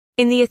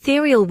In the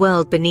ethereal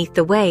world beneath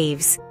the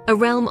waves, a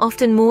realm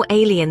often more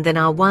alien than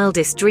our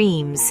wildest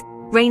dreams,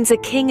 reigns a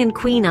king and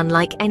queen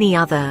unlike any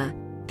other.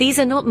 These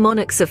are not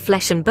monarchs of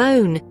flesh and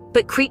bone,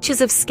 but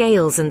creatures of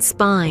scales and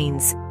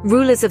spines,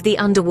 rulers of the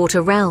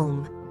underwater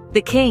realm.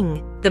 The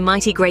king, the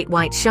mighty great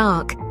white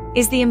shark,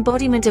 is the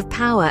embodiment of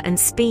power and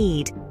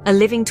speed, a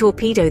living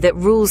torpedo that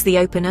rules the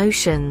open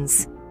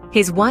oceans.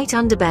 His white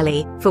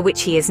underbelly, for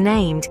which he is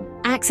named,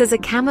 acts as a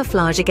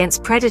camouflage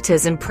against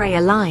predators and prey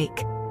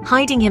alike,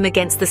 hiding him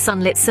against the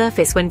sunlit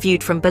surface when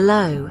viewed from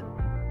below.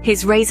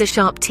 His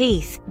razor-sharp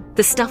teeth,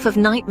 the stuff of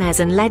nightmares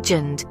and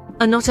legend,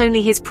 are not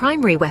only his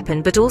primary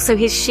weapon but also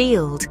his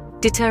shield,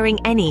 deterring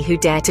any who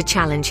dare to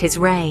challenge his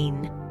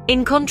reign.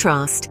 In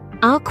contrast,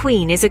 our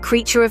queen is a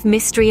creature of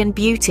mystery and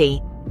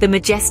beauty, the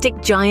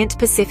majestic giant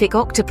Pacific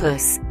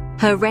octopus.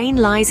 Her reign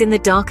lies in the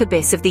dark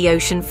abyss of the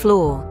ocean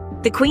floor.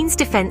 The queen's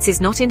defense is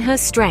not in her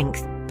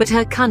strength, but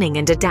her cunning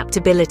and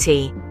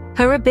adaptability.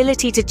 Her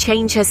ability to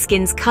change her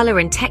skin's color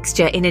and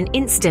texture in an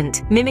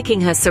instant, mimicking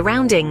her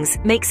surroundings,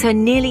 makes her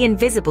nearly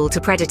invisible to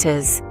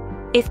predators.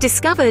 If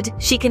discovered,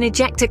 she can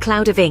eject a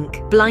cloud of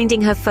ink, blinding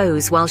her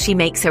foes while she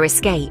makes her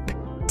escape.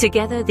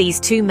 Together, these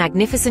two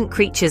magnificent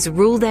creatures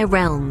rule their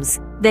realms,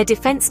 their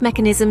defense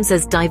mechanisms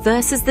as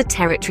diverse as the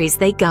territories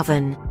they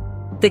govern.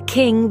 The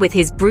king, with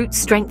his brute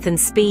strength and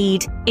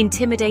speed,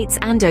 intimidates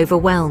and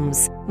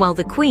overwhelms, while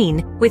the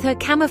queen, with her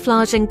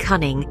camouflage and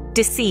cunning,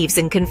 deceives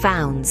and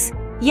confounds.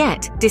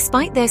 Yet,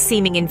 despite their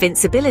seeming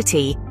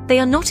invincibility, they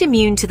are not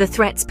immune to the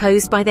threats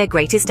posed by their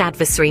greatest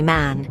adversary,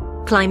 man.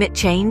 Climate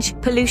change,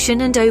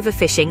 pollution, and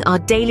overfishing are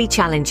daily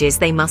challenges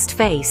they must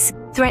face,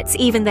 threats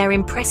even their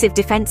impressive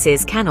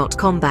defenses cannot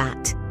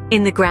combat.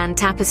 In the grand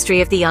tapestry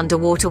of the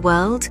underwater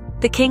world,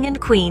 the king and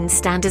queen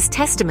stand as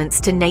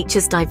testaments to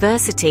nature's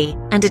diversity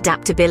and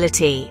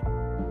adaptability.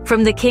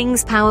 From the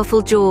king's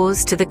powerful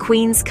jaws to the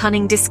queen's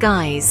cunning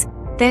disguise,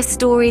 their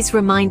stories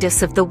remind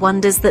us of the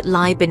wonders that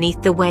lie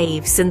beneath the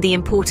waves and the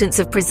importance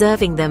of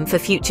preserving them for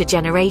future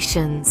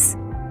generations.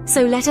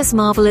 So let us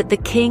marvel at the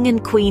king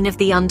and queen of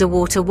the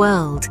underwater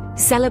world,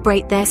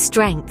 celebrate their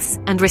strengths,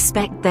 and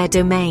respect their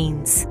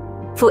domains.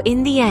 For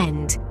in the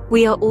end,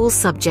 we are all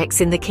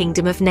subjects in the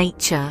kingdom of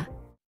nature.